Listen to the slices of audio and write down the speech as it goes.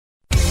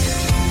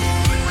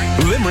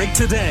Limerick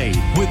Today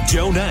with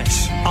Joe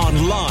Nash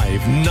on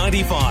Live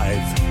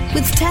 95.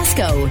 With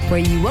Tesco, where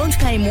you won't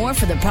pay more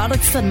for the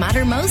products that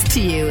matter most to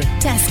you.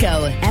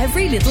 Tesco,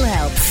 every little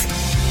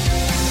helps.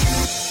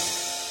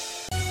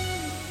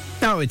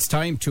 Now it's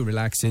time to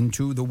relax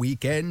into the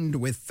weekend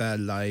with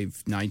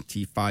Live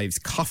 95's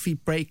coffee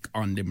break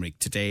on Limerick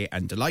Today,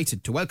 and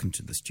delighted to welcome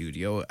to the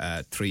studio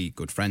three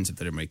good friends of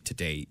the Limerick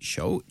Today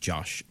show.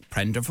 Josh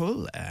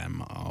Prenderfull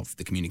of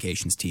the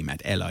communications team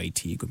at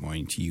LIT. Good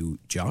morning to you,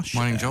 Josh.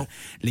 Morning, Joe.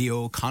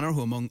 Leo Connor,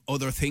 who among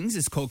other things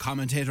is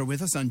co-commentator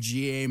with us on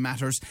GA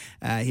Matters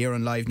here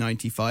on Live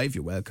 95.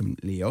 You're welcome,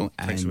 Leo.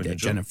 Thanks and for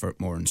Jennifer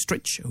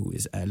Moran-Stritch, who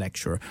is a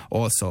lecturer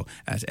also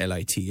at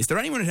LIT. Is there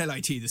anyone at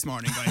LIT this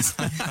morning, guys?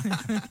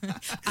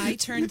 I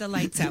turned the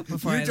lights out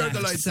before I left. You turned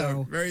the lights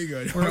out. Very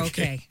good. We're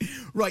okay.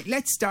 Right,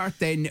 let's start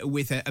then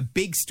with a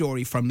big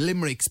story from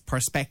Limerick's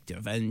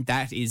perspective, and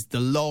that is the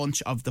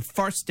launch of the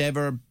first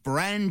ever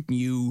brand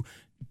new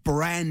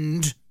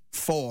brand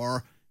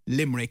for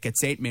Limerick at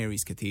St.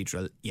 Mary's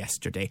Cathedral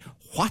yesterday.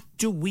 What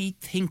do we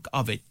think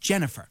of it,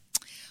 Jennifer?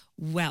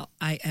 Well,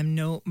 I am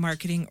no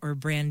marketing or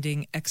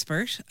branding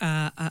expert,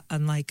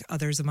 unlike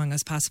others among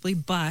us possibly,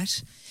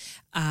 but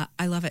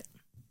I love it.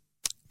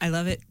 I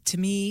love it. To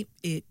me,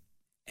 it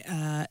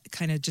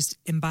kind of just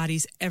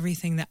embodies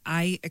everything that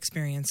I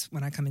experience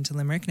when I come into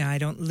Limerick. Now, I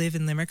don't live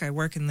in Limerick. I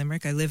work in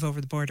Limerick. I live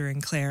over the border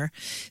in Clare.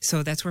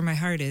 So that's where my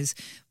heart is.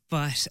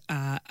 But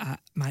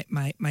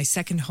my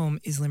second home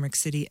is Limerick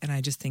City, and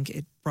I just think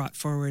it brought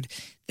forward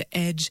the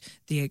edge,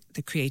 the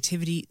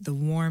creativity, the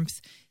warmth,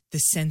 the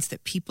sense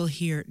that people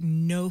here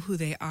know who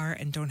they are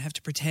and don't have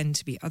to pretend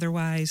to be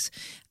otherwise.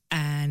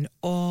 And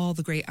all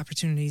the great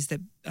opportunities that,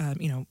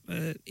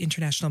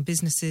 international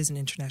businesses and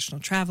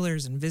international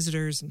travelers and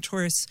visitors and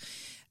tourists,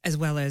 as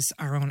well as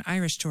our own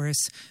Irish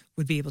tourists,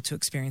 would be able to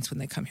experience when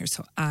they come here.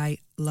 So I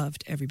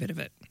loved every bit of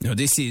it. Now,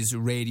 this is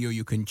radio.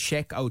 You can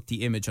check out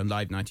the image on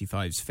Live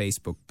 95's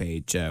Facebook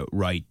page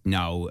right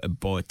now.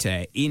 But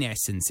in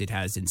essence, it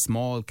has in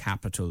small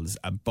capitals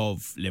above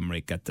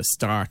Limerick at the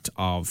start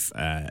of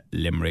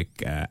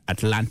Limerick,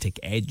 Atlantic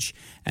Edge,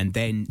 and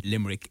then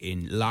Limerick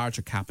in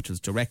larger capitals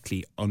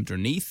directly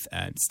underneath.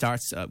 It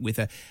starts with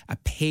a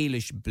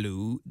palish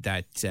blue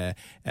that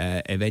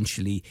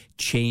eventually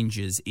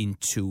changes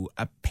into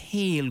a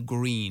pale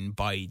green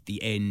by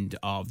the end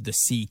of the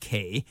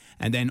CK,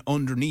 and then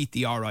underneath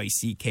the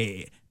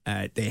RICK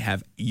they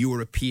have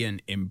European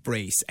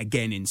Embrace,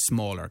 again in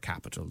smaller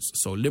capitals.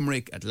 So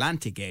Limerick,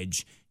 Atlantic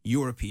Edge,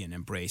 European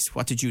Embrace.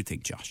 What did you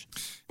think, Josh?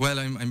 Well,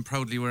 I'm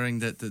proudly wearing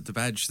the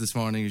badge this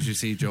morning, as you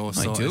see, Joe.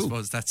 So I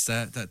suppose that's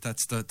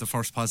the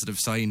first positive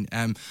sign.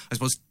 I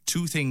suppose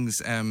two things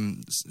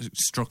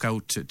struck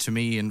out to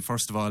me, and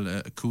first of all,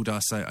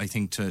 kudos I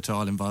think to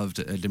all involved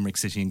at Limerick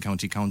City and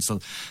County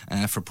Council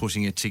for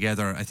putting it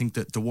together. I think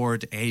that the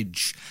word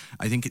edge,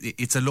 I think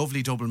it's a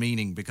lovely double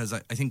meaning, because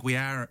I think we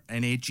are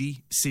an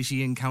edgy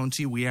city and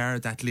county. We are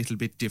that little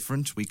bit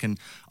different. We can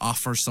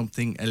offer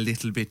something a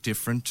little bit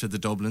different to the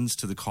Dublins,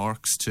 to the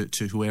Corks,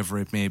 to whoever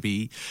it may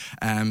be.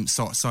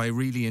 So I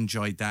really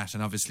enjoyed that,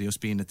 and obviously us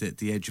being at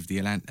the edge of the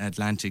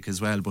Atlantic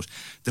as well. But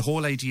the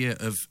whole idea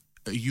of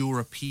a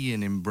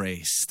European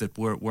embrace, that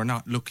we're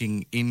not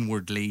looking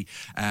inwardly.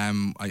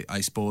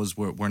 I suppose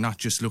we're not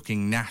just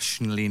looking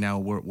nationally now.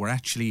 We're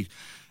actually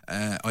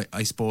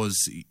I suppose,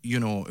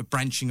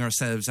 branching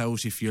ourselves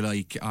out, if you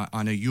like,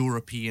 on a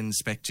European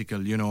spectacle,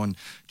 and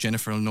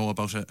Jennifer will know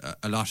about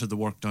a lot of the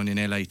work done in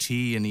LIT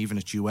and even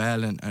at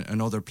UL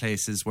and other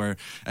places where,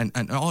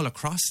 and all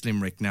across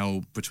Limerick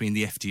now, between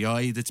the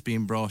FDI that's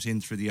being brought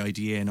in through the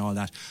IDA and all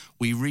that,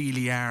 we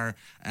really are,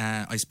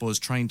 I suppose,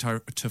 trying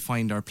to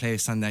find our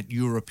place on that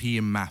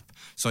European map.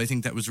 So I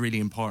think that was really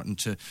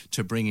important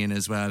to bring in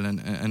as well.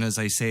 And as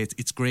I say,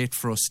 it's great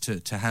for us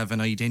to have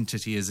an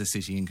identity as a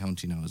city and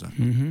county now as well.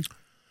 Mm-hmm.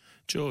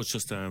 Joe, it's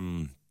just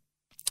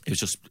it was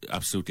just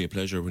absolutely a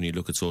pleasure when you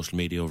look at social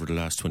media over the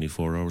last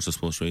 24 hours, I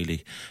suppose,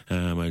 really.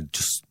 I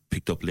just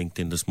picked up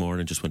LinkedIn this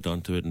morning, just went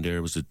onto it, and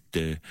there was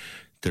their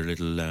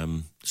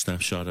little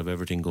snapshot of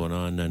everything going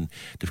on, and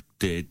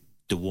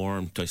the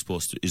warmth, I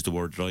suppose, is the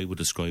word that I would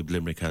describe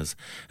Limerick as.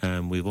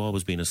 We've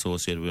always been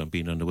associated with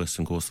being on the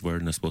western coast of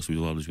Ireland. I suppose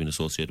we've always been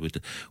associated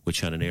with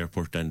Shannon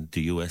Airport and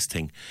the US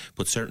thing.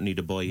 But certainly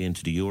the buy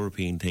into the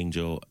European thing,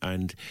 Joe,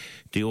 and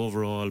the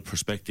overall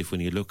perspective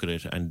when you look at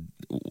it, and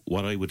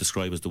what I would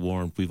describe as the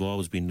warmth. We've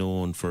always been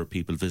known for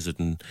people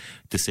visiting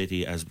the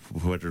city, as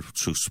whether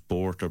through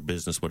sport or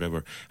business,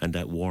 whatever, and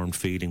that warm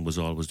feeling was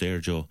always there,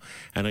 Joe.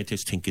 And I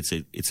just think it's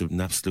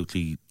an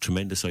absolutely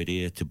tremendous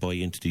idea to buy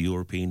into the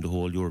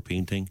whole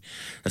European thing,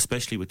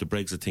 especially with the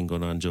Brexit thing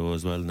going on, Joe,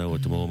 as well now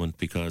at the moment,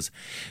 because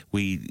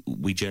we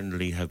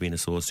generally have been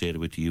associated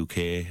with the UK.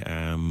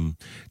 The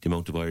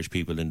amount of Irish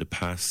people in the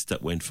past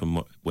that went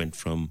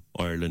from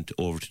Ireland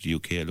over to the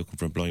UK looking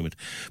for employment,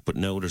 but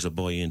now there's a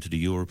buy into the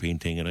European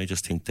thing, and I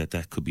just think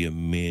that could be a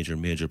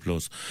major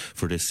plus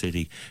for this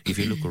city. If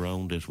you look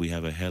around it, we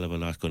have a hell of a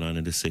lot going on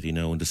in this city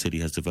now, and the city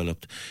has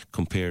developed.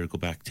 Go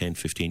back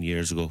 10-15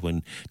 years ago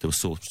when there was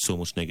so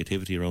much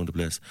negativity around the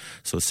place.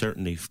 So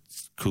certainly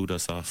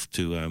kudos off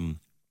to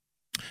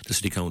the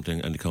City Council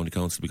and the County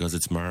Council, because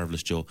it's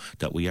marvellous, Joe,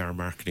 that we are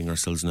marketing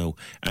ourselves now,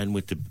 and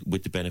with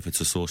the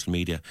benefits of social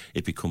media,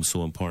 it becomes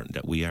so important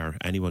that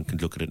anyone can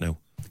look at it now.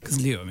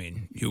 Because Leo, I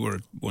mean, you were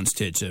at one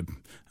stage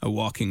a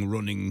walking,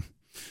 running,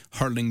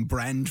 hurling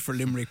brand for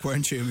Limerick,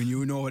 weren't you? I mean,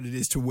 you know what it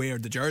is to wear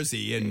the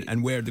jersey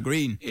and wear the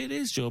green. It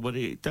is, Joe, but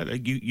you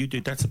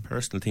do. That's a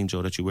personal thing,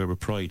 Joe, that you wear with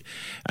pride.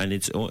 And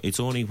it's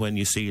only when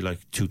you see,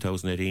 like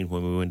 2018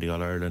 when we win the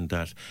All Ireland,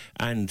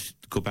 and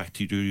go back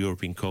to the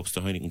European Cups,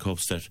 the Heineken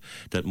Cups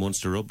that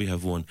Munster Rugby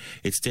have won,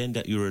 it's then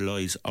that you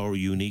realise our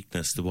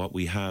uniqueness to what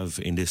we have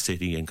in this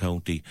city and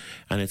county,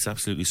 and it's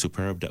absolutely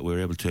superb that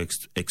we're able to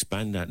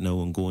expand that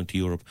now and go into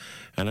Europe.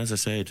 And as I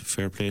said,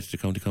 fair play to the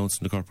County Council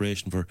and the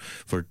Corporation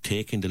for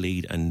taking the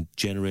lead and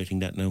generating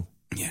that now.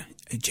 Yeah,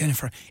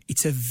 Jennifer,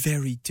 it's a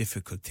very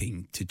difficult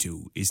thing to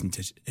do, isn't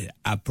it?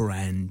 A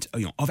brand,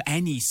 of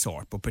any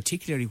sort, but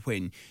particularly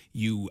when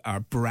you are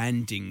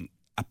branding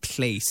a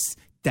place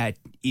that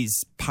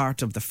is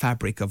part of the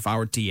fabric of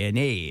our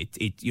DNA.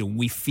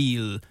 We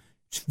feel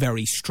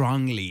very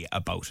strongly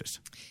about it.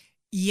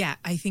 Yeah,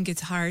 I think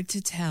it's hard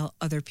to tell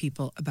other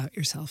people about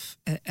yourself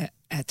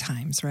at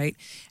times, right?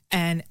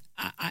 And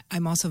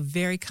I'm also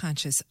very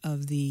conscious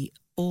of the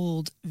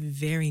old,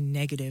 very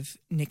negative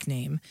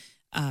nickname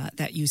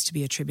that used to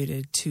be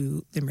attributed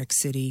to Limerick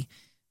City.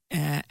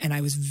 And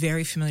I was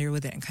very familiar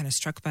with it and kind of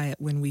struck by it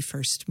when we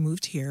first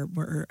moved here.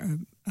 We're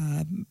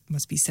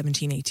must be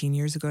 17, 18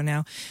 years ago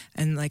now.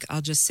 And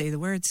I'll just say the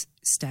words,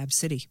 Stab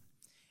City.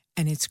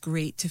 And it's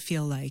great to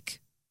feel like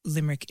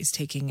Limerick is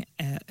taking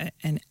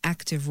an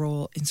active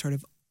role in sort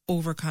of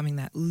overcoming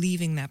that,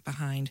 leaving that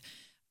behind,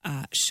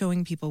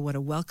 showing people what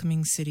a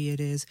welcoming city it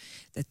is,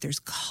 that there's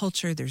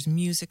culture, there's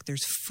music,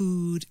 there's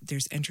food,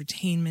 there's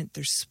entertainment,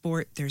 there's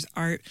sport, there's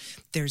art.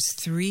 There's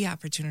 3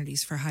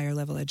 opportunities for higher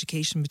level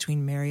education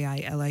between Mary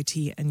I,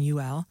 LIT, and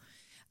UL.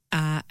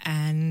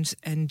 And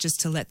just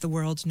to let the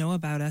world know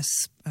about us,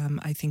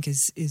 I think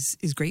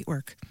is great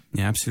work.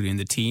 Yeah, absolutely. And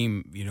the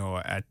team,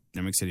 at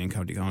Limerick City and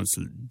County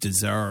Council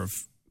deserve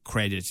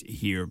credit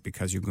here,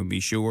 because you can be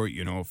sure,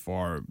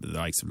 for the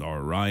likes of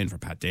Laura Ryan, for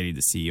Pat Daly,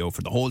 the CEO,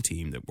 for the whole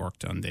team that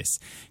worked on this,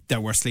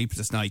 there were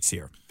sleepless nights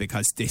here,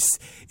 because this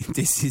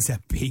is a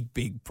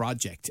big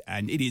project,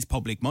 and it is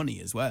public money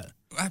as well.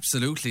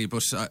 Absolutely,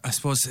 but I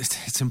suppose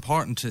it's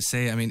important to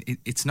say, I mean,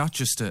 it's not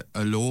just a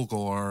logo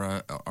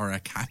or a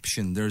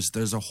caption.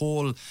 There's a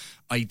whole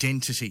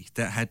identity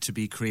that had to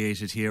be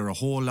created here, a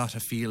whole lot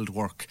of field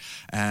work.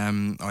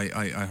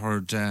 I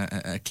heard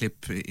a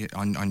clip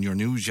on your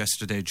news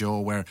yesterday, Joe,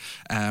 where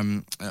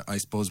I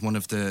suppose one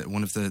of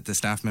the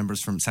staff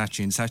members from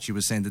Saatchi and Saatchi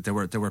was saying that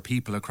there were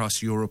people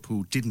across Europe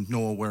who didn't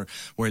know where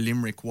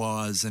Limerick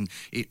was, and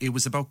it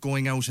was about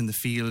going out in the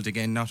field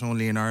again, not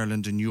only in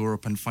Ireland and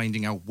Europe, and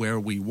finding out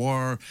where we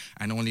were,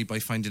 and only by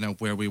finding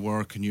out where we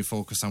were can you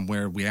focus on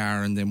where we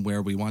are and then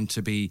where we want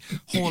to be.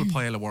 Whole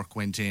pile of work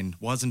went in.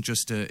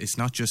 It's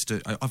not just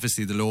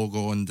obviously the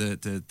logo and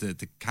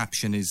the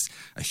caption is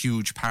a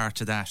huge part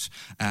of that,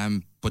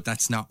 but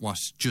that's not what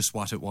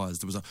it was.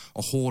 There was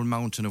a whole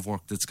mountain of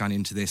work that's gone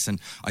into this,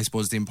 and I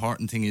suppose the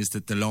important thing is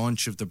that the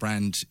launch of the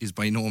brand is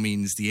by no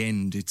means the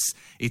end.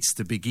 It's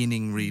the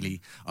beginning,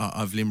 really,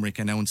 of Limerick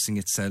announcing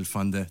itself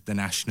on the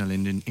national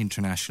and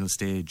international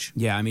stage.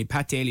 Yeah, I mean,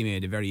 Pat Daly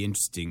made a very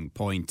interesting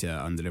point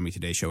on the Limerick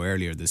Today show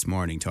earlier this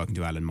morning, talking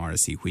to Alan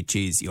Morrissey, which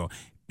is,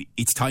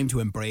 it's time to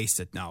embrace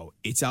it now.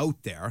 It's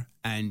out there,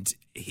 and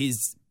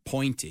his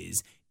point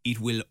is it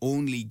will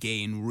only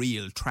gain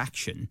real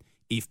traction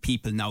if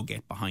people now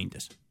get behind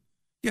it.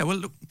 Yeah, well,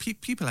 look,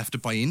 people have to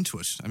buy into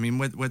it. I mean,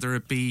 whether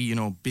it be,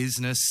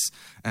 business,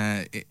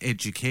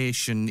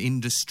 education,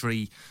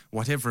 industry,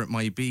 whatever it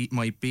might be,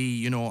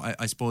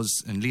 I suppose,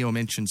 and Leo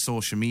mentioned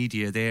social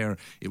media there,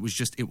 it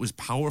was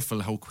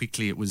powerful how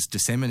quickly it was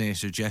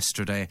disseminated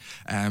yesterday,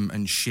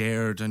 and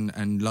shared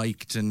and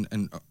liked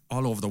and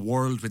all over the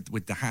world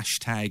with the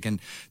hashtag, and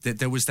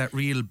there was that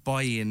real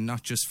buy-in,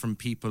 not just from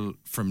people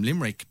from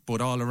Limerick,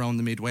 but all around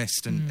the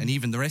Midwest and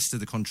even the rest of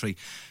the country.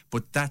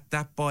 But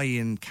that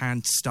buy-in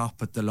can't stop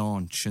at the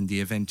launch and the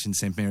event in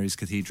St. Mary's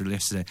Cathedral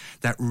yesterday.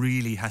 That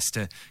really has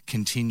to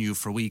continue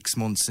for weeks,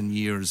 months and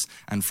years,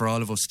 and for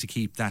all of us to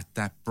keep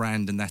that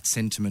brand and that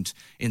sentiment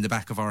in the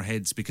back of our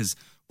heads, because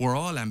we're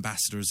all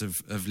ambassadors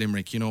of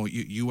Limerick.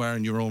 You are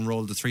in your own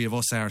role, the 3 of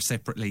us are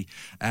separately,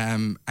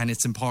 and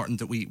it's important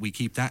that we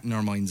keep that in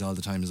our minds all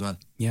the time as well.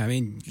 Yeah, I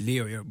mean,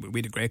 Leo, we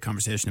had a great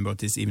conversation about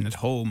this even at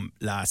home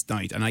last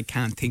night, and I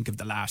can't think of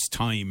the last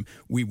time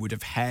we would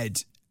have had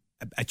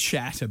a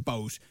chat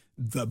about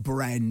the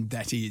brand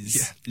that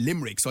is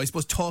Limerick. So I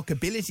suppose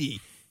talkability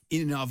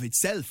in and of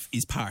itself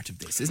is part of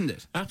this, isn't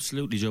it?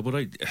 Absolutely, Joe. But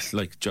I,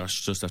 like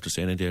Josh, just after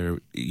saying it there,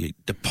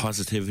 the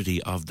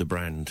positivity of the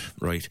brand,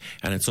 right?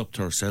 And it's up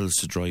to ourselves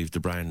to drive the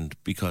brand,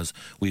 because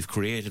we've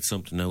created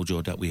something now,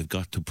 Joe, that we've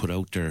got to put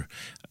out there.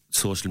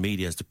 Social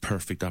media is the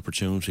perfect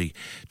opportunity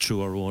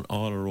through all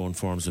our own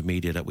forms of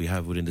media that we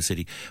have within the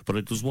city.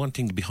 But there's one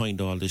thing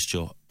behind all this,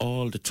 Joe.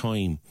 All the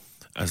time,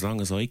 as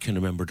long as I can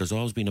remember, there's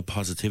always been a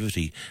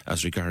positivity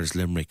as regards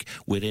Limerick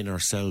within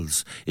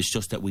ourselves. It's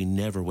just that we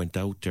never went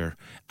out there,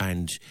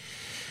 and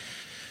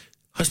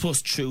I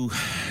suppose through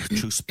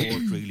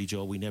sport, really,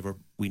 Joe, we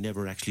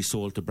never actually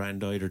sold the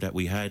brand either that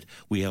we had.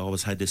 We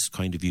always had this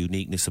kind of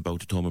uniqueness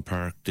about the Thomond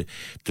Park,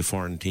 the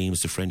foreign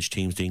teams, the French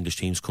teams, the English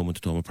teams coming to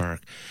Thomond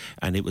Park,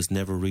 and it was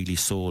never really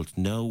sold.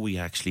 Now we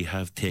actually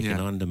have taken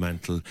on the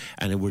mantle,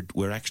 and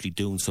we're actually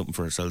doing something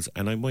for ourselves.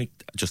 And I might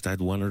just add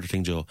one other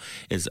thing, Joe,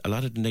 is a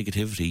lot of the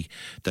negativity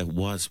that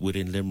was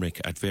within Limerick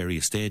at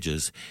various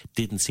stages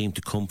didn't seem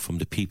to come from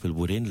the people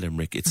within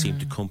Limerick. It seemed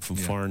to come from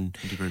foreign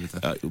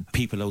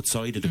people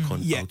outside of the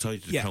country. Outside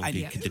of the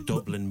county, the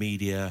Dublin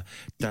media,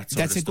 that's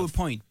a good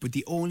point. But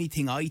the only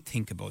thing I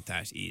think about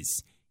that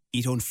is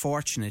it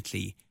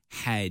unfortunately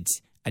had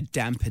a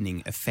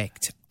dampening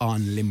effect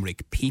on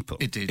Limerick people.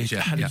 It did. It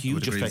had a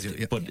huge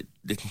effect. But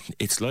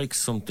it's like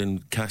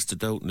something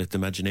casted out and let the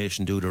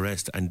imagination do the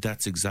rest. And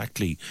that's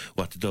exactly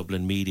what the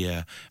Dublin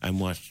media and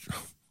what,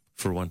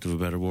 for want of a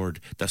better word,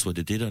 that's what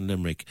they did on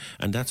Limerick.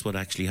 And that's what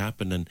actually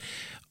happened. And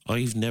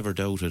I've never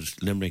doubted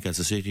Limerick as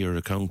a city or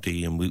a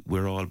county, and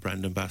we're all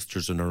brand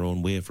ambassadors in our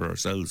own way for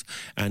ourselves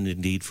and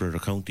indeed for the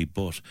county.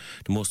 But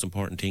the most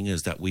important thing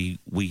is that we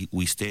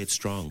stayed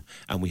strong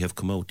and we have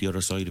come out the other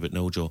side of it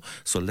now, Joe.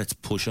 So let's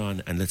push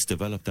on and let's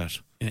develop that.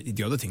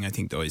 The other thing I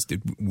think, though, is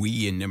that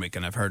we in Limerick,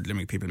 and I've heard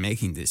Limerick people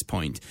making this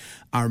point,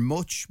 are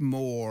much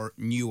more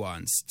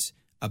nuanced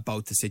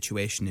about the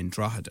situation in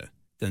Drogheda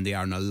than they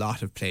are in a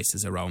lot of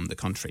places around the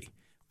country,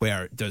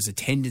 where there's a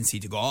tendency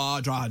to go,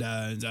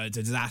 Drogheda, it's a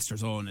disaster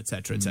zone,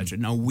 etc., etc.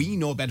 Now, we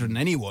know better than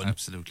anyone.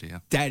 Absolutely, yeah.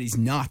 That is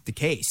not the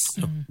case.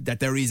 That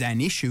there is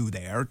an issue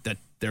there that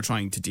they're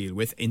trying to deal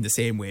with in the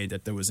same way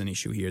that there was an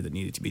issue here that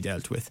needed to be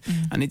dealt with.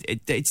 And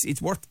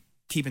it's worth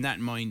keeping that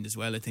in mind as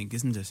well, I think,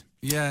 isn't it?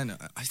 Yeah, no,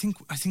 I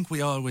think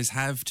we always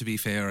have, to be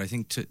fair. I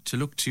think to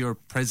look to your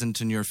present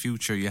and your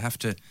future, you have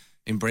to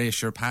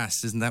embrace your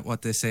past. Isn't that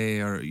what they say?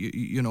 Or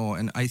you know,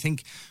 and I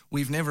think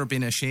we've never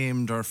been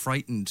ashamed or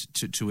frightened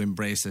to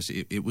embrace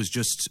it. It was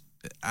just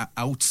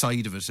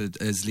outside of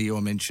it, as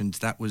Leo mentioned,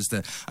 that was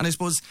the, and I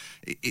suppose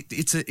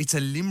it's a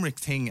Limerick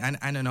thing and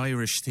an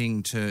Irish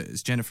thing to,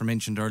 as Jennifer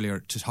mentioned earlier,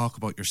 to talk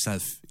about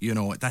yourself. You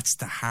know, that's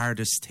the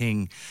hardest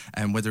thing,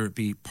 and whether it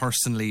be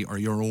personally or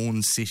your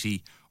own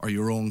city or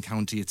your own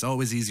county, it's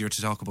always easier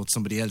to talk about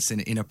somebody else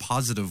in a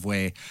positive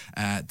way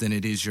than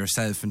it is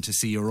yourself, and to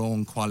see your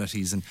own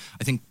qualities. And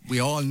I think we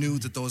all knew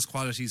that those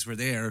qualities were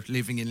there,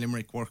 living in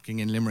Limerick, working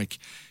in Limerick.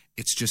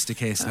 It's just a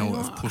case now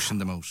of pushing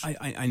them out.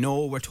 I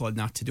know we're told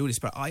not to do this,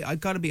 but I've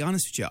got to be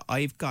honest with you.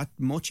 I've got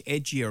much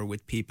edgier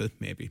with people,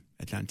 maybe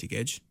Atlantic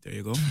Edge, there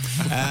you go.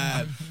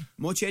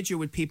 Much edgier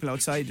with people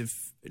outside of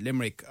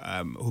Limerick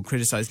who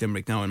criticise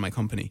Limerick now in my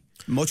company.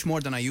 Much more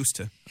than I used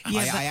to.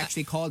 I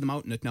actually call them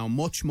out in it now,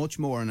 much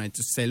more, and I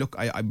just say, look,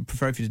 I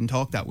prefer if you didn't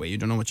talk that way. You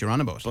don't know what you're on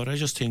about. But I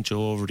just think,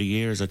 Joe, over the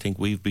years, I think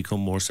we've become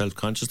more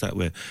self-conscious that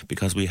way,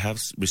 because we have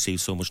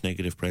received so much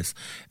negative press,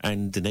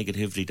 and the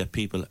negativity that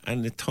people,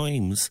 and at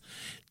times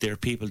there are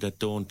people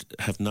that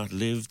have not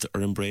lived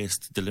or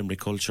embraced the Limerick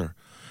culture,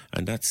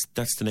 and that's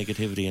the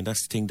negativity, and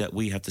that's the thing that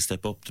we have to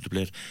step up to the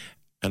plate.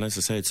 And as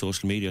I said,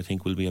 social media, I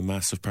think, will be a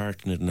massive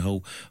part in it, and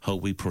how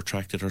we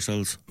protract it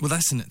ourselves. Well,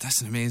 that's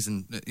an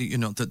amazing, you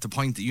know, the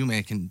point that you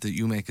make, and that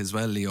you make as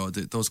well, Leo,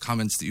 those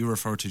comments that you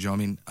refer to, Joe. I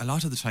mean, a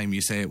lot of the time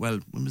you say, well,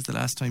 when was the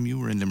last time you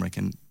were in Limerick?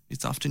 And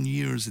it's often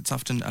years, it's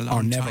often a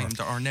long time,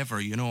 or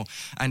never, you know.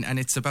 And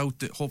it's about,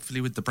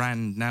 hopefully with the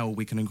brand now,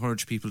 we can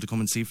encourage people to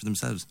come and see for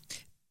themselves.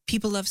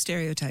 People love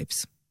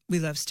stereotypes. We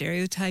love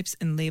stereotypes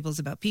and labels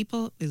about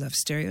people. We love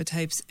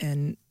stereotypes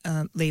and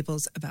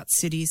labels about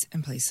cities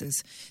and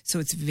places. So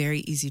it's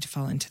very easy to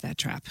fall into that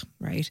trap,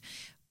 right?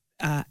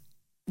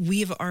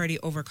 We have already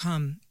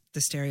overcome the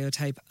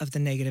stereotype of the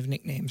negative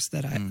nicknames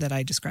that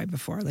I described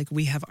before. Like,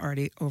 we have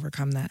already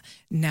overcome that.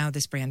 Now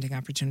this branding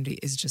opportunity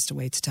is just a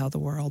way to tell the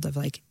world of,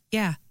 like,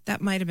 yeah,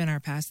 that might have been our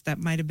past. That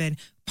might have been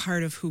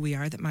part of who we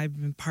are. That might have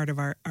been part of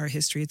our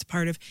history. It's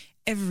part of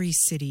every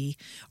city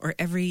or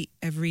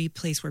every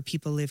place where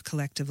people live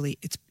collectively.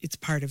 It's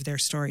part of their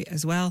story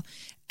as well.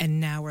 And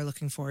now we're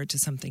looking forward to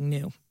something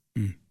new.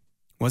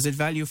 Was it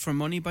value for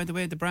money, by the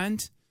way, the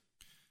brand?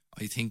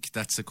 I think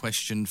that's a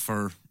question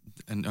for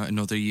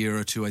another year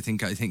or two. I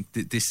think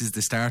this is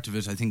the start of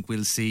it. I think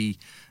we'll see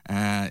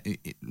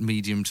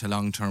medium to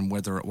long term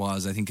whether it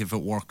was. I think if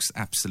it works,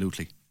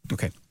 absolutely.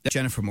 Okay.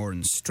 Jennifer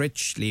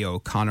Moran-Stritch, Leo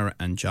Connor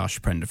and Josh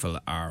Prenderfield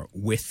are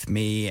with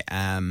me.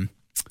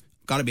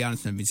 Got to be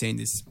honest, I've been saying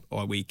this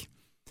all week.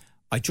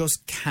 I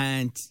just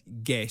can't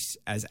get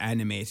as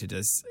animated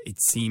as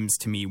it seems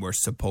to me we're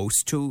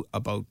supposed to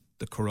about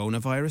the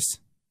coronavirus.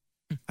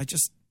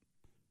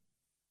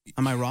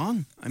 Am I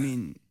wrong? I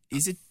mean,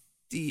 is it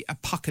the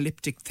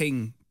apocalyptic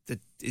thing that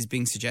is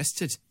being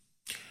suggested?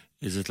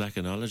 Is it lack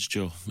of knowledge,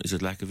 Joe? Is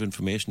it lack of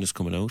information that's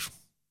coming out?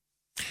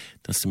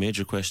 That's the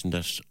major question.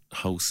 That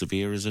how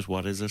severe is it?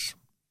 What is it?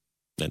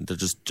 And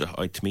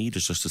to me,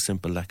 there's just a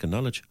simple lack of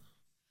knowledge.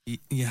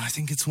 Yeah, I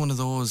think it's one of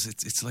those.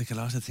 It's like a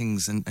lot of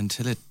things, and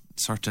until it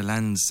sort of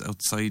lands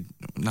outside,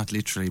 not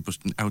literally, but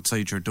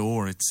outside your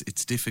door,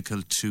 it's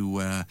difficult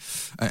to,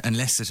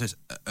 unless it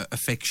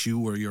affects you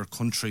or your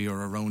country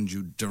or around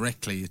you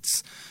directly,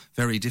 it's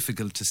very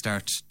difficult to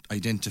start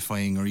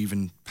identifying or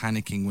even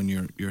panicking when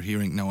you're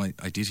hearing. Now,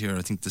 I did hear,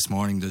 I think this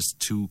morning, there's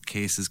 2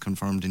 cases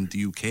confirmed in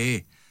the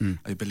UK,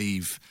 I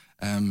believe.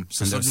 So and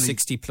there's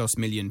 60 plus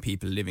million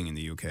people living in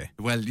the UK.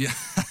 Well, yeah,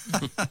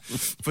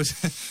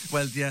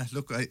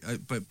 Look,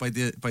 by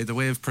the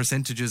way of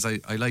percentages, I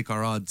like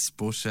our odds,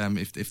 but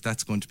if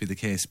that's going to be the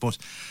case, but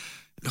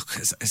look,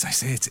 as I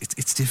say,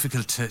 it's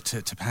difficult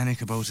to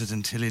panic about it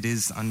until it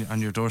is on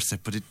your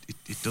doorstep. But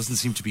it doesn't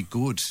seem to be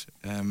good.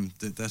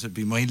 That would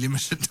be my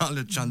limited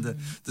knowledge on the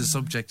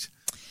subject.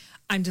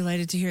 I'm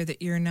delighted to hear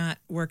that you're not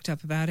worked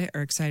up about it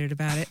or excited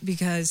about it,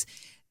 because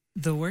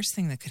the worst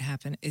thing that could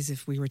happen is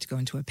if we were to go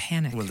into a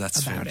panic. Well,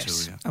 that's about fair it.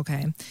 too, yeah.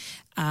 Okay.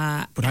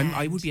 But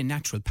I would be a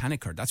natural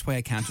panicker. That's why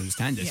I can't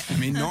understand it. Yeah. I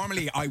mean,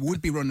 normally I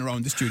would be running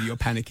around the studio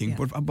panicking,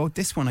 but about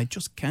this one, I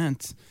just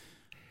can't.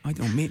 I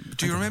don't mean.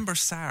 Do you remember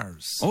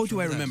SARS? Oh,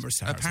 do I remember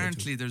SARS?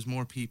 Apparently, there's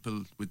more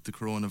people with the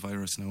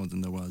coronavirus now than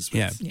there was.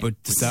 But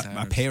SARS.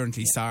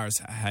 apparently SARS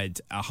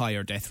had a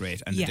higher death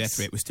rate, and the death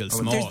rate was still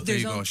small. There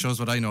you go. Shows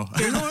what I know.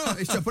 No.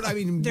 But I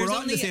mean, we're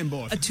on the same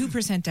boat. A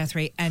 2% death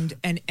rate, and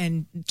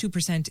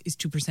 2% is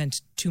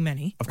 2% too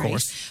many. Of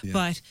course, yeah.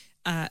 But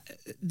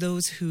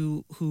those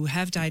who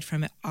have died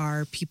from it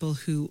are people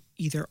who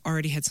either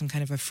already had some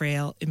kind of a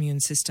frail immune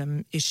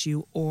system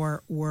issue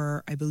or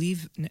were, I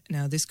believe,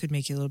 now this could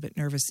make you a little bit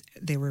nervous,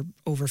 they were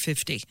over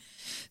 50.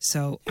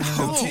 So, dear.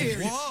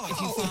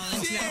 If you fall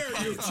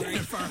into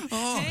Jennifer.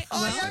 I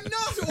am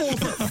not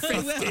over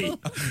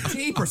 50.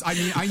 Jeepers. I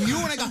mean, I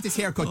knew when I got this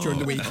haircut during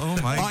the week. Oh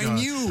my God. I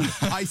knew.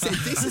 I said,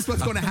 this is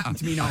what's going to happen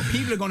to me now.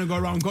 People are going to go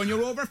around going,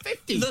 you're over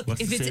 50. Look,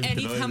 if it's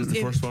any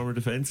first form of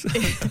defence.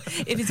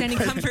 if it's any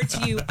comfort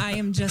to you, I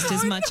am just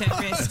as much at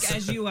risk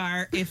as you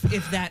are if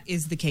that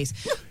is the case.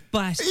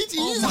 But it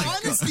is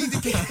honestly the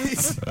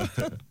case.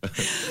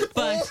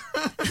 But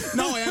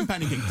no, I am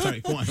panicking. Sorry,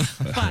 go on.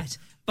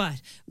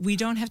 But we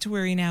don't have to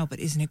worry now.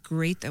 But isn't it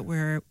great that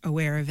we're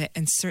aware of it?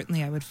 And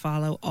certainly, I would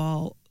follow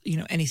all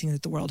anything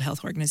that the World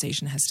Health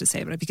Organization has to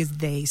say about it, because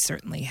they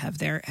certainly have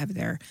their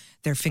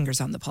fingers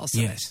on the pulse.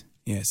 Yes,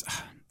 yes.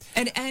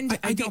 And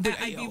I'd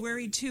be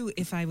worried too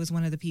if I was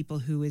one of the people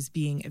who is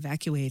being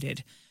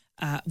evacuated.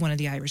 One of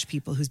the Irish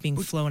people who's being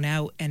flown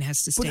out and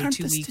has to stay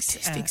 2 weeks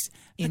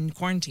in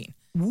quarantine.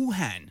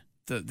 Wuhan,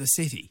 the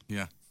city.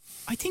 Yeah.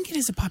 I think it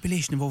is a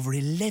population of over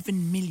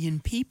 11 million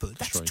people.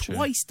 That's right,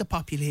 twice the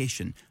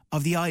population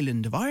of the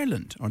island of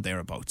Ireland, or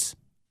thereabouts.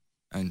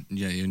 And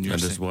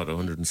there's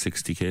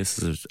 160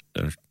 cases.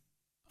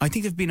 I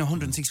think there've been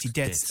 160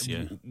 deaths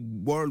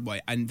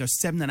worldwide, and there's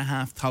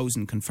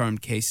 7,500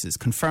 confirmed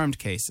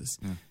cases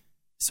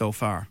so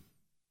far.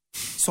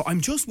 So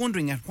I'm just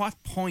wondering at what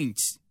point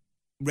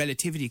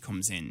relativity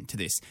comes into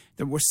this.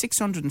 There were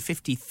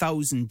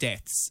 650,000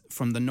 deaths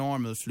from the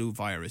normal flu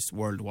virus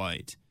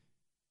worldwide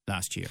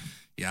last year.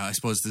 Yeah, I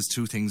suppose there's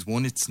 2 things.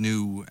 One, it's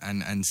new,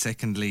 and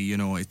secondly,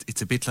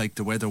 it's a bit like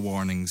the weather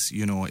warnings.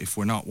 If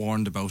we're not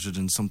warned about it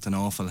and something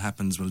awful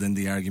happens, well, then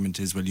the argument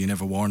is, well, you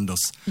never warned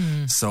us.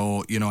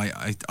 So,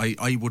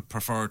 I would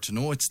prefer to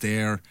know it's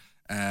there,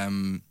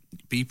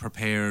 be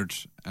prepared,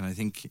 and I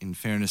think in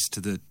fairness to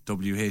the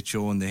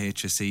WHO and the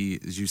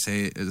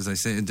HSE, as I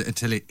say,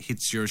 until it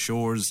hits your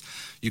shores,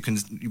 we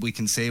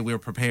can say we're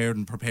prepared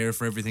and prepare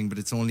for everything, but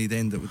it's only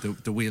then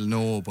that we'll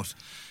know. But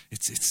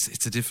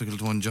it's a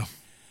difficult one, Joe.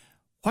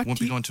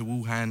 Won't be going to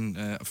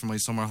Wuhan for my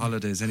summer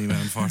holidays anyway,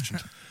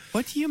 unfortunately.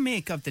 What do you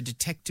make of the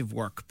detective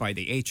work by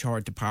the HR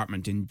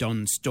department in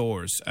Dunnes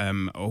Stores,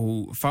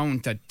 who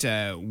found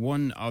that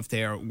one of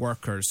their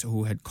workers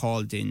who had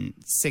called in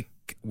sick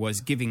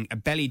was giving a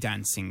belly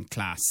dancing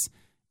class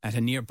at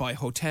a nearby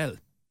hotel?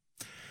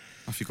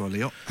 Off you go,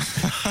 Leo.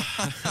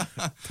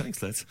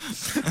 Thanks, lads.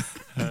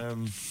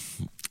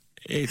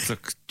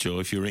 Look, Joe,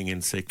 if you ring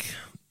in sick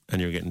and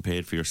you're getting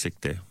paid for your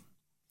sick day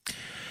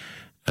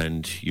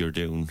and you're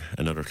doing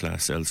another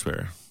class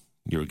elsewhere,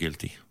 you're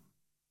guilty.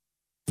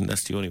 And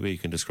that's the only way you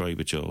can describe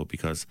it, Joe,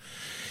 because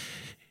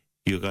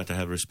you got to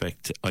have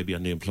respect. I'd be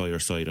on the employer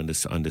side on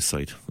this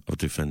side of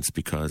defence,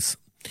 because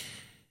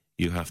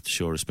you have to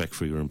show respect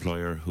for your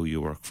employer, who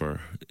you work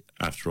for.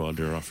 After all,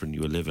 they're offering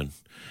you a living.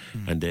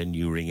 And then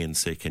you ring in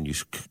sick and you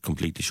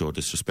completely show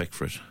disrespect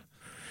for it.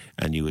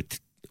 And you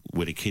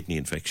with a kidney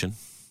infection.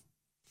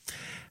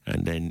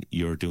 And then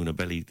you're doing a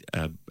belly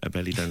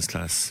dance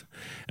class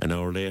an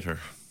hour later.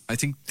 I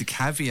think the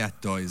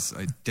caveat, though, is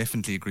I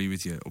definitely agree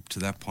with you up to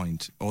that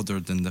point, other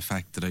than the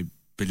fact that I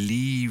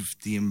believe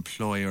the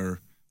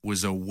employer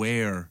was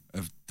aware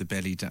of the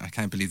belly dance. I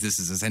can't believe this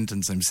is a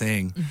sentence I'm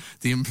saying.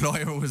 The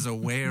employer was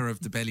aware of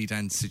the belly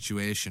dance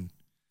situation.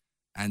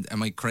 And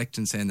am I correct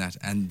in saying that?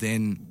 And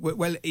then,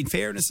 well, in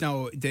fairness,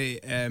 now the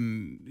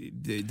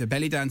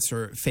belly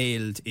dancer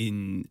failed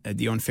in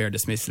the unfair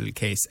dismissal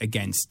case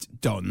against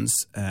Dunnes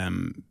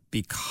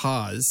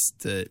because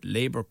the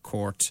Labour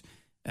Court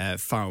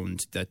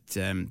found that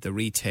the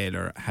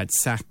retailer had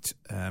sacked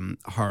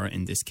her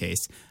in this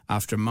case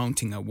after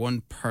mounting a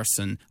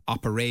one-person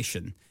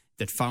operation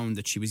that found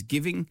that she was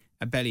giving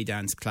a belly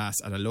dance class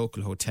at a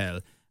local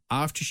hotel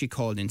after she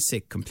called in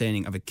sick,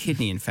 complaining of a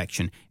kidney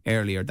infection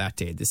earlier that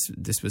day.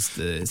 This was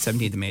the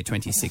 17th of May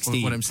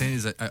 2016. What I'm saying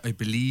is I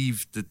believe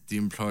that the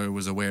employer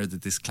was aware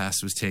that this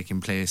class was taking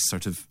place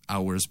sort of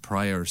hours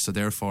prior, so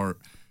therefore...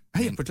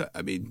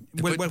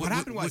 what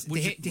happened was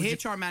the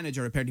HR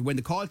manager, apparently, when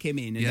the call came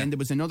in, and then there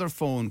was another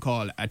phone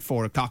call at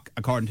 4 o'clock,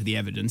 according to the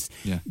evidence,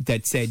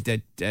 that said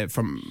that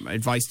from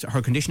advice,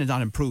 her condition had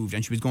not improved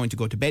and she was going to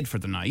go to bed for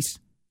the night.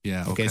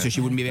 Yeah. Okay. So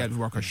she wouldn't be able to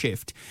work her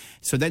shift.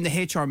 So then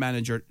the HR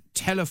manager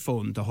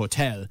telephoned the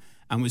hotel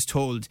and was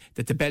told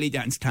that the belly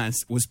dance class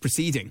was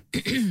proceeding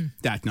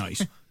that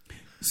night.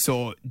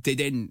 So they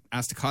then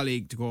asked a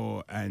colleague to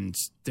go, and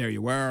there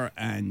you were,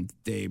 and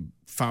they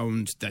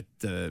found that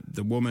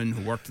the woman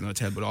who worked in the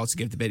hotel but also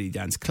gave the belly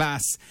dance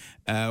class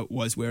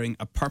was wearing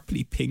a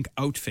purpley pink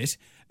outfit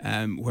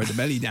where the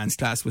belly dance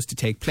class was to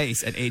take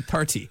place at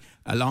 8:30,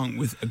 along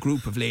with a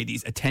group of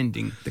ladies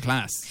attending the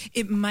class.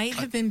 It might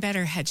have been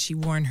better had she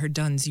worn her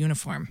Dunn's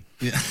uniform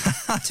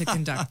to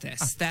conduct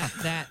this.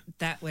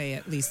 That way,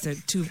 at least, the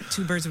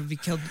two birds would be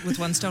killed with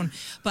one stone.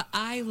 But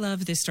I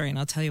love this story, and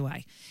I'll tell you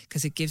why.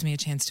 Because it gives me a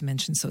chance to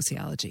mention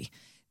sociology.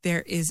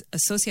 There is a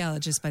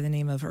sociologist by the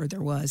name of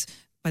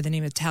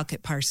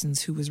Talcott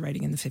Parsons, who was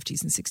writing in the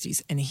 50s and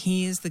 60s. And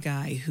he is the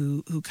guy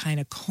who kind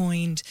of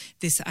coined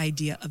this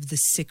idea of the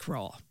sick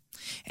role.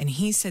 And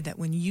he said that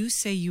when you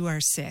say you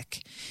are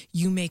sick,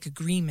 you make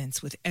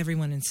agreements with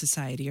everyone in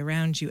society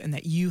around you, and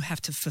that you have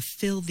to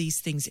fulfill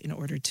these things in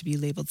order to be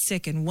labeled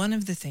sick. And one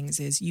of the things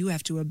is you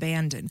have to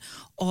abandon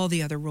all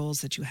the other roles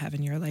that you have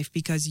in your life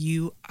because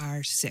you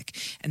are sick.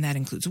 And that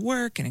includes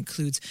work, and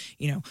includes,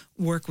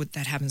 work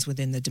that happens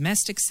within the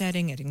domestic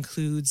setting. It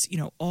includes,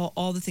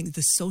 all the things,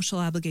 the social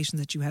obligations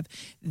that you have,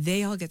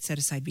 they all get set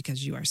aside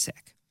because you are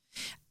sick.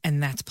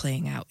 And that's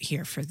playing out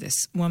here for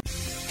this woman.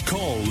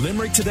 Call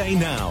Limerick Today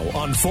now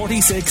on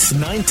 46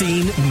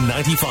 19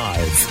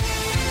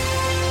 95.